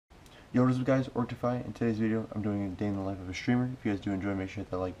Yo, what is up guys, Orcedify. In today's video, I'm doing a day in the life of a streamer. If you guys do enjoy, make sure to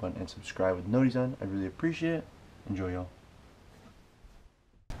hit that like button and subscribe with noties on. I'd really appreciate it. Enjoy, y'all.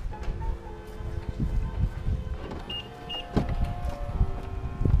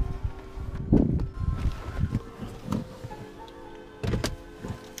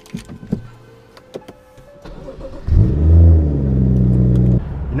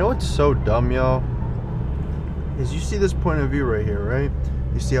 You know what's so dumb, y'all? Is you see this point of view right here, right?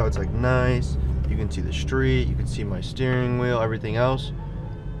 You see how it's like nice, you can see the street, you can see my steering wheel, everything else.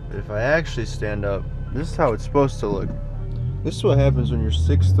 But if I actually stand up, this is how it's supposed to look. This is what happens when you're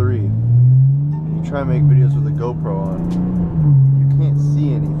 6'3" and you try to make videos with a GoPro on. You can't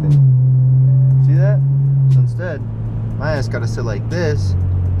see anything. See that? So instead, my ass gotta sit like this,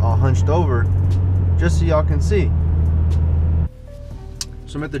 all hunched over, just so y'all can see.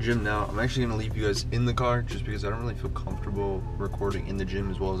 So I'm at the gym now. I'm actually gonna leave you guys in the car just because I don't really feel comfortable recording in the gym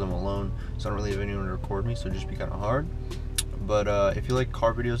as well as I'm alone. So I don't really have anyone to record me, so it'd just be kind of hard. But if you like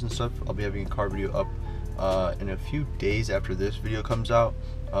car videos and stuff, I'll be having a car video up in a few days after this video comes out.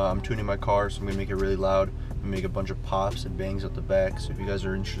 I'm tuning my car, so I'm gonna make it really loud. I'm gonna make a bunch of pops and bangs out the back. So if you guys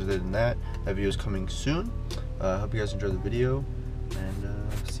are interested in that, that video is coming soon. Hope you guys enjoy the video, and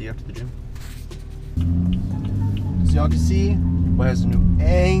see you after the gym. So y'all can see, it has a new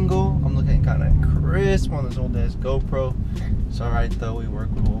angle. I'm looking kind of crisp on this old ass GoPro. It's alright though, we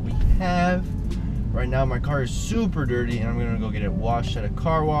work with what we have. Right now my car is super dirty and I'm gonna go get it washed at a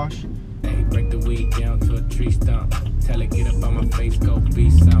car wash. Hey, break the weed down to a tree stump. Tell her get up on my face, go be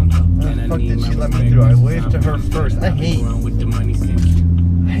some. Fuck did she let me through? I waved to her first. I hate when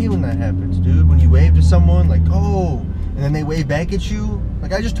that happens, dude. When you wave to someone like, oh, and then they wave back at you.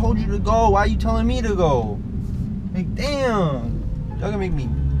 Like, I just told you to go. Why are you telling me to go? Like, damn. Y'all gonna make me,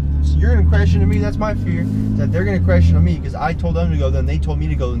 so you're gonna crash into me. That's my fear, that they're gonna crash into me because I told them to go, then they told me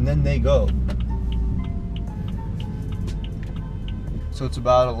to go, and then they go. So it's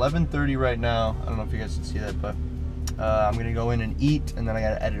about 11:30 right now. I don't know if you guys can see that, but I'm gonna go in and eat, and then I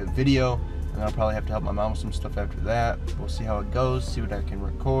gotta edit a video, and I'll probably have to help my mom with some stuff after that. We'll see how it goes, see what I can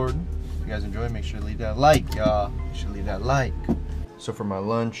record. If you guys enjoy, make sure to leave that like, y'all. You should leave that like. So for my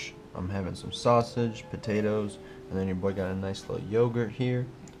lunch, I'm having some sausage, potatoes, and then your boy got a nice little yogurt here.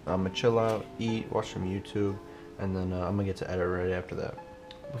 I'm gonna chill out, eat, watch some YouTube, and then I'm gonna get to edit right after that.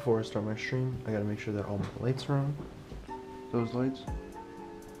 Before I start my stream, I gotta make sure that all my lights are on. Those lights,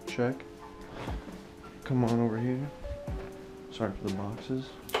 check. Come on over here. Sorry for the boxes.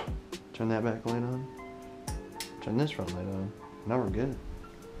 Turn that back light on. Turn this front light on. Now we're good.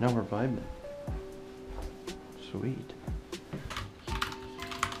 Now we're vibing. Sweet.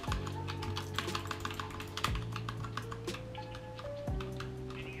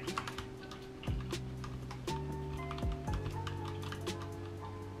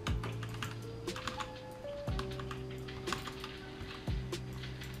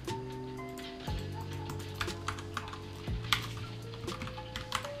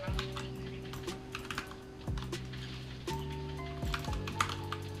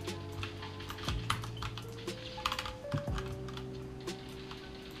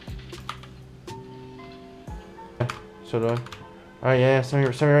 So do I. Alright, yeah, send me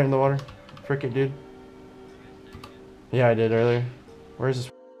right in the water. Frick it, dude. Yeah, I did earlier. Where's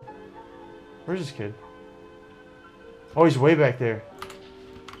this kid? Oh, he's way back there.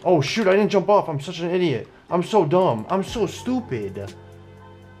 Oh, shoot, I didn't jump off. I'm such an idiot. I'm so dumb. I'm so stupid.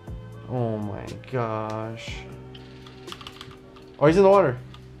 Oh my gosh. Oh, he's in the water.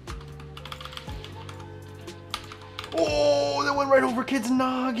 Oh, that went right over kid's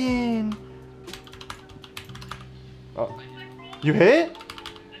noggin. Oh, you hit?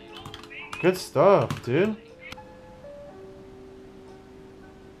 Good stuff, dude.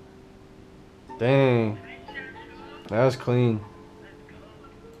 Dang. That was clean.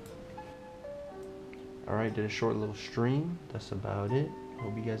 Alright, did a short little stream. That's about it.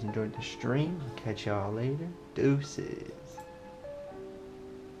 Hope you guys enjoyed the stream. Catch y'all later. Deuces.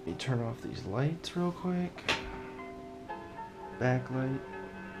 Let me turn off these lights real quick. Backlight.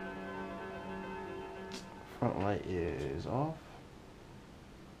 Front light is off.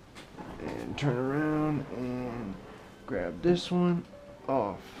 And turn around and grab this one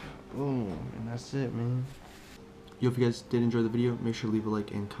off. Boom. And that's it, man. Yo, if you guys did enjoy the video, make sure to leave a like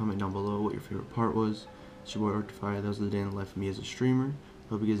and comment down below what your favorite part was. It's your boy Orcedify. That was the day in the life of me as a streamer.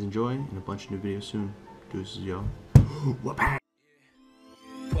 Hope you guys enjoy, and a bunch of new videos soon. Deuces, y'all.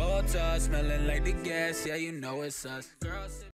 Smelling like the gas, yeah, you know it's us. Girls